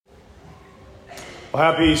Well,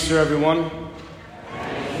 happy Easter, everyone.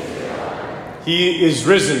 He is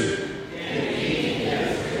risen.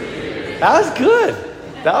 That was good.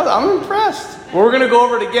 I'm impressed. Well, we're going to go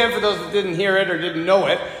over it again for those that didn't hear it or didn't know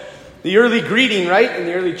it. The early greeting, right, in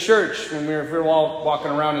the early church, when we were all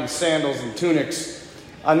walking around in sandals and tunics.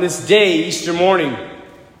 On this day, Easter morning,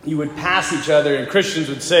 you would pass each other and Christians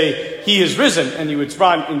would say, "He is risen." And you would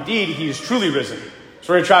respond, "Indeed, he is truly risen."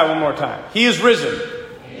 So we're going to try it one more time. He is risen.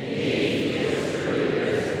 Indeed, he is truly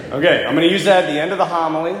risen. Okay, I'm going to use that at the end of the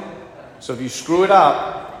homily. So if you screw it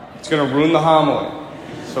up, it's going to ruin the homily.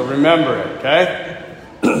 So remember it, okay?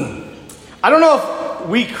 I don't know if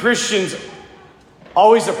we Christians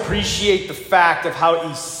always appreciate the fact of how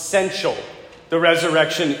essential the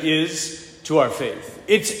resurrection is to our faith.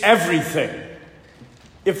 It's everything.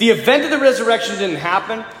 If the event of the resurrection didn't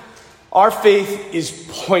happen, our faith is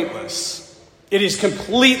pointless. It is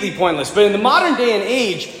completely pointless. But in the modern day and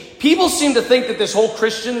age, people seem to think that this whole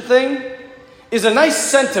Christian thing is a nice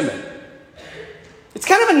sentiment. It's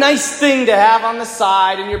kind of a nice thing to have on the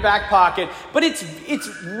side in your back pocket, but it's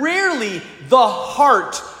rarely the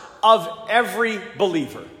heart of every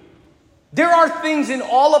believer. There are things in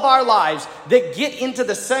all of our lives that get into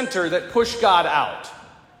the center that push God out.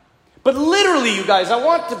 But literally, you guys, I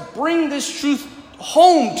want to bring this truth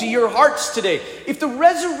home to your hearts today. If the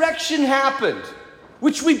resurrection happened,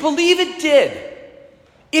 which we believe it did,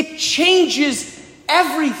 it changes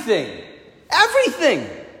everything. Everything.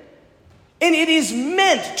 And it is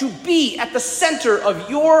meant to be at the center of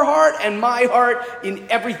your heart and my heart in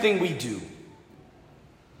everything we do.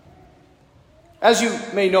 As you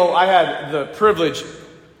may know, I had the privilege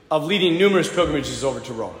of leading numerous pilgrimages over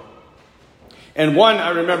to Rome. And one I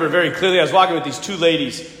remember very clearly. I was walking with these two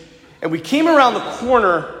ladies, and we came around the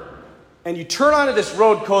corner, and you turn onto this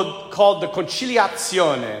road called the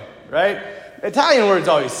Conciliazione, right? Italian words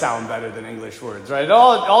always sound better than English words, right?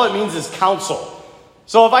 All it means is council.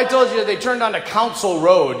 So if I told you that they turned onto Council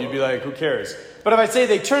Road, you'd be like, who cares? But if I say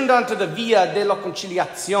they turned onto the Via della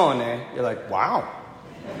Conciliazione, you're like, wow.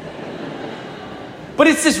 But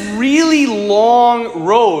it's this really long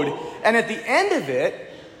road, and at the end of it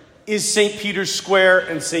is St. Peter's Square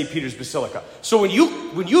and St. Peter's Basilica. So when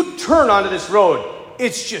you turn onto this road,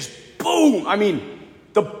 it's just boom. I mean,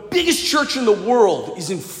 the biggest church in the world is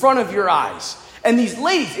in front of your eyes. And these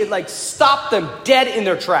ladies, it like stopped them dead in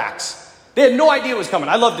their tracks. They had no idea it was coming.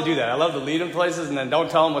 I love to do that. I love to lead them places and then don't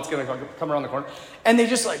tell them what's going to come around the corner. And they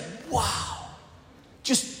just like, wow.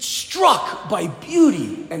 Just struck by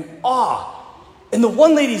beauty and awe. And the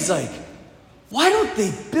one lady's like, why don't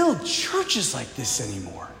they build churches like this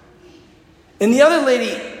anymore? And the other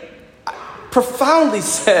lady profoundly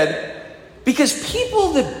said, because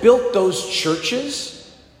people that built those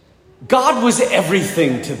churches, God was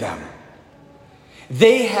everything to them.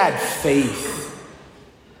 They had faith.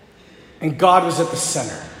 And God was at the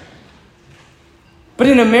center. But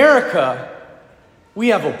in America, we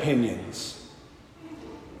have opinions.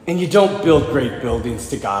 And you don't build great buildings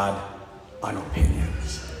to God on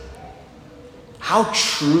opinions. How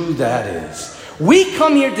true that is. We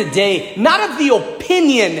come here today not of the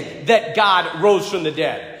opinion that God rose from the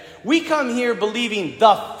dead. We come here believing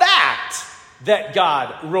the fact that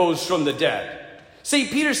God rose from the dead.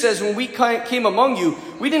 St. Peter says, when we came among you,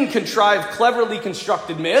 we didn't contrive cleverly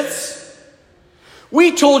constructed myths.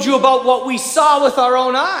 We told you about what we saw with our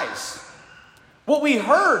own eyes, what we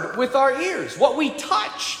heard with our ears, what we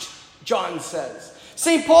touched, John says.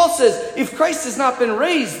 St. Paul says, if Christ has not been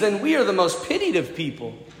raised, then we are the most pitied of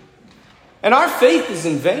people. And our faith is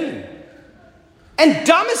in vain. And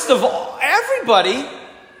dumbest of everybody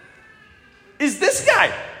is this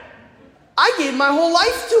guy. I gave my whole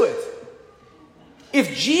life to it.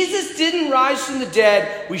 If Jesus didn't rise from the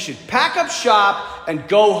dead, we should pack up shop and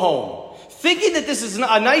go home. Thinking that this is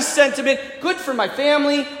a nice sentiment, good for my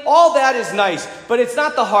family, all that is nice. But it's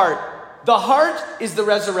not the heart. The heart is the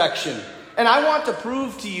resurrection. And I want to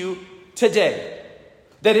prove to you today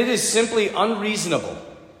that it is simply unreasonable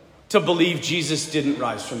to believe Jesus didn't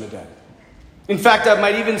rise from the dead. In fact, I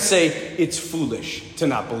might even say it's foolish to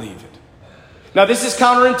not believe it. Now, this is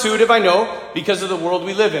counterintuitive, I know, because of the world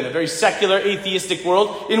we live in, a very secular, atheistic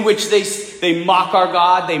world in which they mock our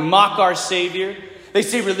God, they mock our Savior. They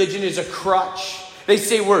say religion is a crutch. They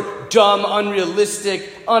say we're dumb, unrealistic,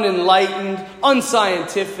 unenlightened,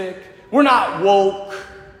 unscientific. We're not woke.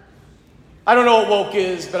 I don't know what woke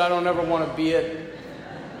is, but I don't ever want to be it.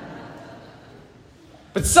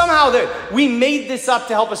 But somehow we made this up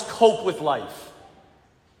to help us cope with life.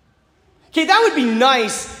 Okay, that would be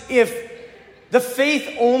nice if the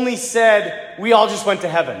faith only said we all just went to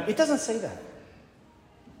heaven. It doesn't say that.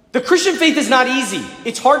 The Christian faith is not easy.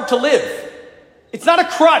 It's hard to live. It's not a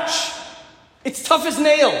crutch. It's tough as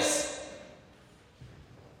nails.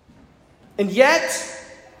 And yet,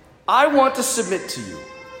 I want to submit to you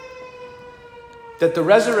that the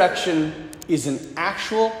resurrection is an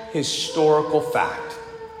actual historical fact.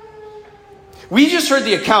 We just heard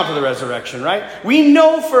the account of the resurrection, right? We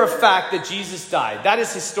know for a fact that Jesus died. That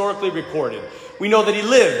is historically recorded. We know that he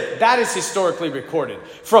lived. That is historically recorded.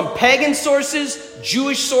 From pagan sources,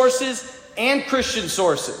 Jewish sources, and Christian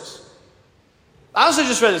sources. I also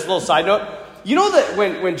just read this little side note. You know that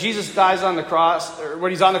when Jesus dies on the cross, or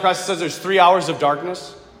when he's on the cross, it says there's 3 hours of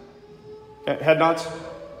darkness? Head nods?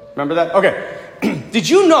 Remember that? Okay. Did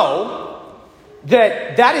you know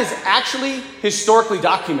that that is actually historically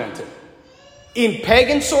documented? In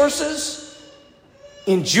pagan sources,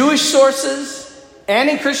 in Jewish sources, and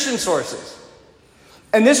in Christian sources.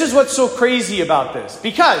 And this is what's so crazy about this.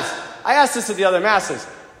 Because, I asked this to the other masses,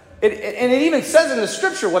 and it even says in the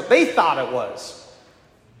scripture what they thought it was.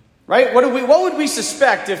 Right? What would we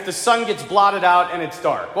suspect if the sun gets blotted out and it's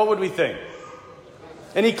dark? What would we think?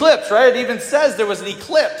 An eclipse, right? It even says there was an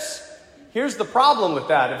eclipse. Here's the problem with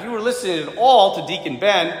that. If you were listening at all to Deacon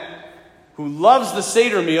Ben, who loves the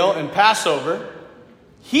Seder meal and Passover,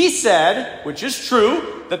 he said, which is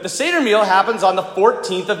true, that the Seder meal happens on the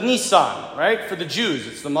 14th of Nisan, right? For the Jews,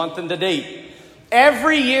 it's the month and the date.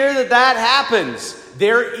 Every year that happens,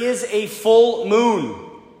 there is a full moon.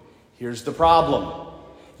 Here's the problem.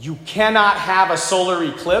 You cannot have a solar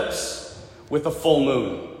eclipse with a full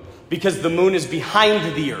moon because the moon is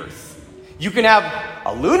behind the earth. You can have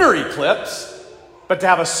a lunar eclipse, but to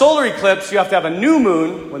have a solar eclipse, you have to have a new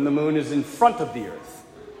moon when the moon is in front of the earth.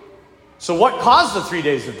 So what caused the 3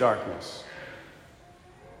 days of darkness?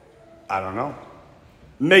 I don't know.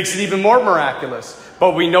 Makes it even more miraculous.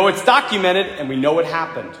 But we know it's documented and we know it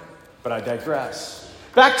happened. But I digress.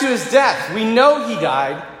 Back to his death. We know he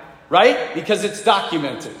died, right? Because it's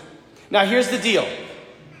documented. Now here's the deal.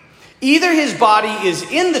 Either his body is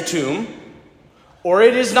in the tomb or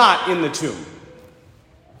it is not in the tomb.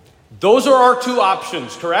 Those are our two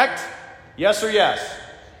options, correct? Yes or yes?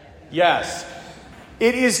 Yes.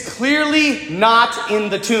 It is clearly not in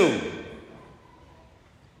the tomb.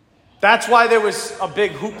 That's why there was a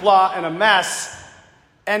big hoopla and a mess.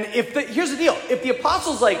 And here's the deal. If the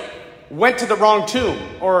apostles went to the wrong tomb,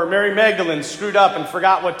 or Mary Magdalene screwed up and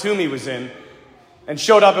forgot what tomb he was in, and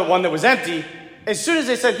showed up at one that was empty, as soon as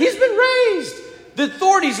they said, he's been raised, the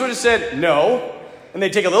authorities would have said, no. And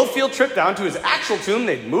they'd take a little field trip down to his actual tomb,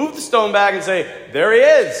 they'd move the stone back and say, there he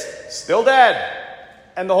is, still dead.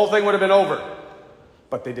 And the whole thing would have been over.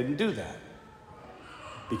 But they didn't do that.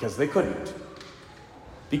 Because they couldn't.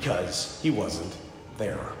 Because he wasn't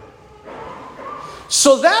there.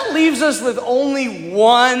 So that leaves us with only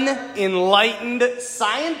one enlightened,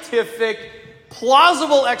 scientific,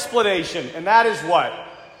 plausible explanation. And that is what?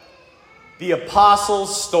 The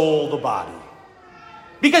apostles stole the body.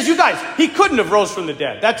 Because you guys, he couldn't have rose from the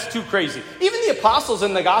dead. That's too crazy. Even the apostles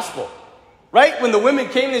in the gospel, right? When the women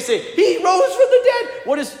came, they say, he rose from the dead.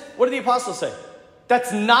 What do the apostles say?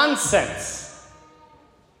 That's nonsense.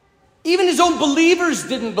 Even his own believers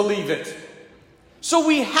didn't believe it. So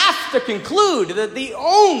we have to conclude that the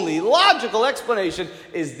only logical explanation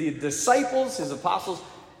is the disciples, his apostles,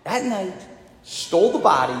 at night stole the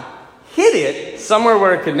body, hid it somewhere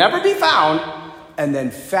where it could never be found, and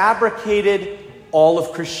then fabricated all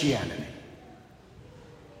of Christianity.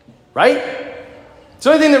 Right? It's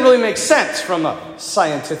the only thing that really makes sense from a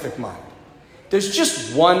scientific mind. There's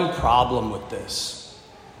just one problem with this.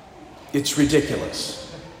 It's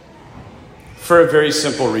ridiculous. For a very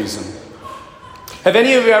simple reason. Have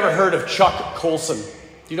any of you ever heard of Chuck Colson? Do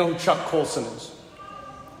you know who Chuck Colson is?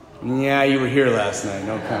 Yeah, you were here last night.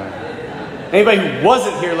 No comment. Anybody who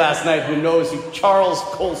wasn't here last night who knows who Charles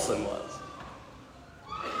Colson was?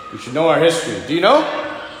 You should know our history. Do you know?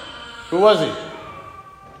 Who was he?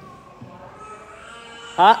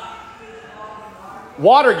 Huh?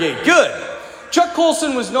 Watergate. Good. Chuck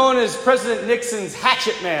Colson was known as President Nixon's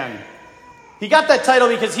hatchet man. He got that title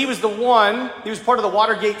because he was part of the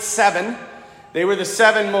Watergate 7. They were the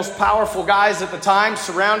 7 most powerful guys at the time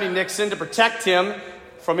surrounding Nixon to protect him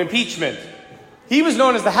from impeachment. He was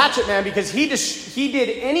known as the hatchet man because he did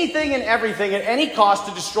anything and everything at any cost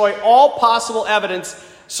to destroy all possible evidence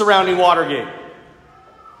surrounding Watergate.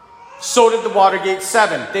 So did the Watergate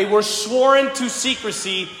 7. They were sworn to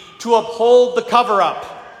secrecy to uphold the cover-up.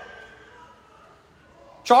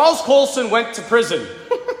 Charles Colson went to prison.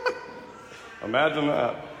 Imagine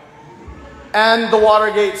that. And the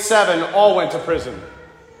Watergate 7 all went to prison.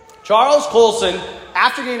 Charles Colson,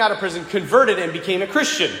 after getting out of prison, converted and became a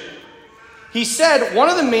Christian. He said one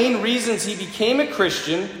of the main reasons he became a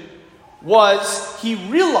Christian was he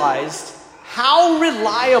realized how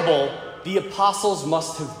reliable the apostles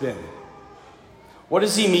must have been. What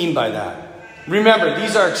does he mean by that? Remember,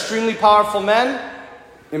 these are extremely powerful men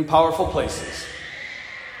in powerful places.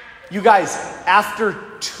 You guys, after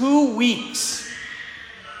 2 weeks,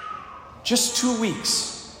 just 2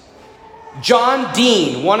 weeks, John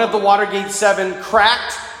Dean, one of the Watergate 7,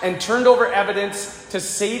 cracked and turned over evidence to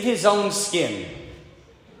save his own skin,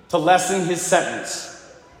 to lessen his sentence.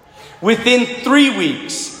 Within 3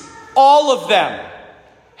 weeks, all of them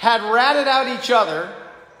had ratted out each other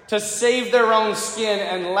to save their own skin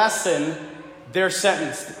and lessen their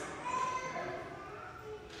sentence.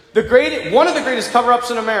 One of the greatest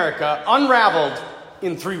cover-ups in America unraveled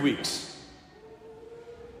in 3 weeks.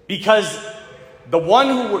 Because the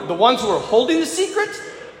ones who were holding the secret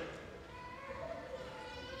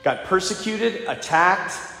got persecuted,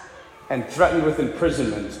 attacked, and threatened with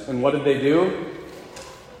imprisonment. And what did they do?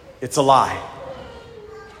 It's a lie.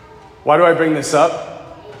 Why do I bring this up?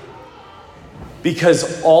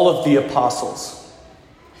 Because all of the apostles.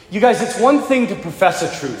 You guys, it's one thing to profess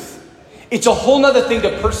a truth. It's a whole nother thing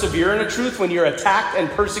to persevere in a truth when you're attacked and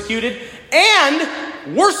persecuted,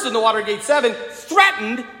 and, worse than the Watergate 7,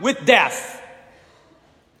 threatened with death.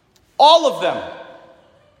 All of them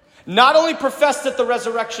not only professed that the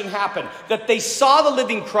resurrection happened, that they saw the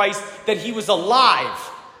living Christ, that he was alive.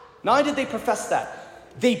 Not only did they profess that,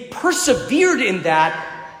 they persevered in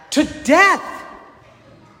that to death.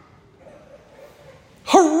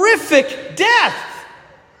 Horrific death.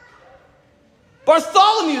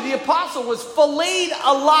 Bartholomew, the apostle, was filleted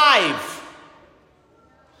alive.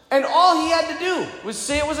 And all he had to do was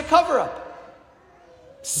say it was a cover-up.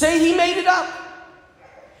 Say he made it up.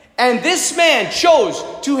 And this man chose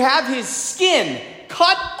to have his skin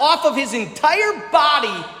cut off of his entire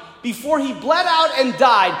body before he bled out and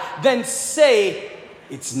died, then say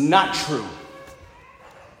it's not true.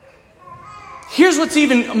 Here's what's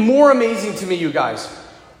even more amazing to me, you guys.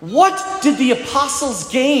 What did the apostles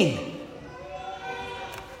gain?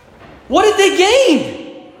 What did they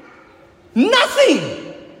gain?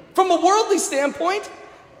 Nothing. From a worldly standpoint,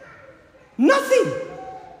 nothing.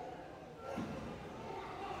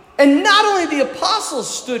 And not only the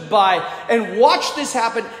apostles stood by and watched this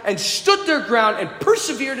happen and stood their ground and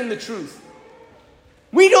persevered in the truth.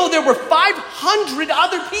 We know there were 500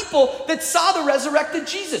 other people that saw the resurrected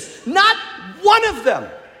Jesus. Not one of them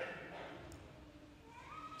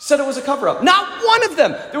said it was a cover-up. Not one of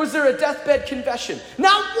them. Was there a deathbed confession?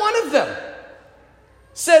 Not one of them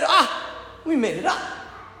said, we made it up.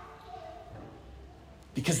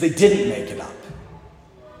 Because they didn't make it up.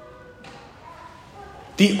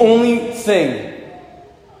 The only thing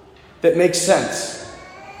that makes sense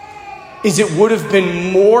is it would have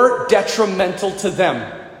been more detrimental to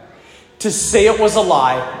them to say it was a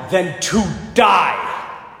lie than to die.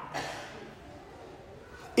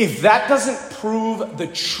 If that doesn't prove the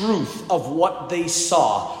truth of what they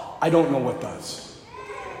saw, I don't know what does.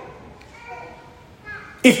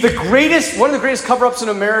 If one of the greatest cover-ups in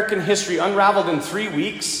American history unraveled in 3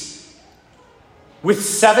 weeks with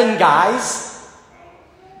 7 guys,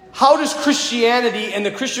 how does Christianity and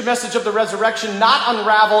the Christian message of the resurrection not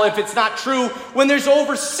unravel if it's not true when there's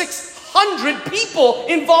over 600 people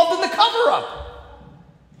involved in the cover-up?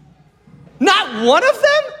 Not one of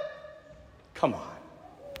them? Come on.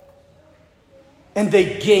 And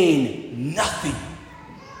they gain nothing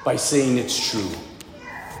by saying it's true.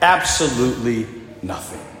 Absolutely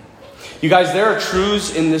nothing. You guys, there are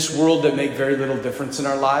truths in this world that make very little difference in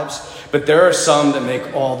our lives, but there are some that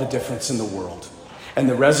make all the difference in the world. And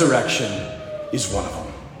the resurrection is one of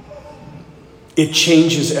them. It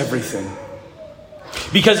changes everything.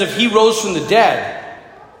 Because if he rose from the dead,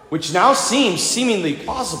 which now seems seemingly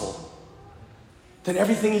plausible, then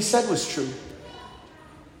everything he said was true.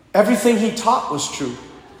 Everything he taught was true.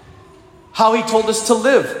 How he told us to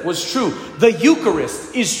live was true. The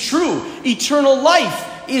Eucharist is true. Eternal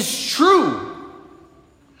life is true.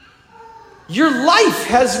 Your life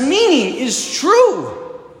has meaning is true.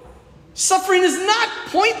 Suffering is not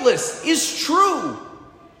pointless is true.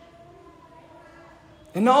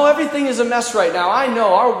 And no, everything is a mess right now. I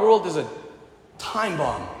know our world is a time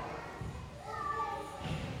bomb.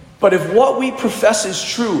 But if what we profess is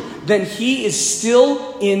true, then he is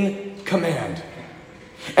still in command.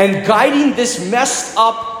 And guiding this messed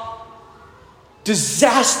up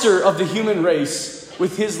disaster of the human race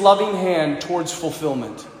with his loving hand towards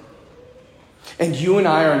fulfillment. And you and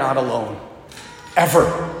I are not alone.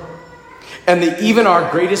 Ever. And even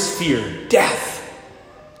our greatest fear, death,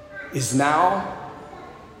 is now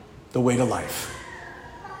the way to life.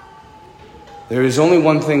 There is only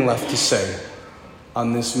one thing left to say.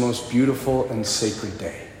 on this most beautiful and sacred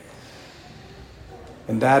day.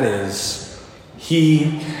 And that is, he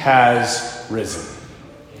has risen.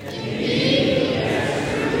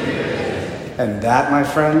 And that, my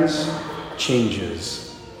friends,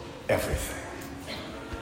 changes everything.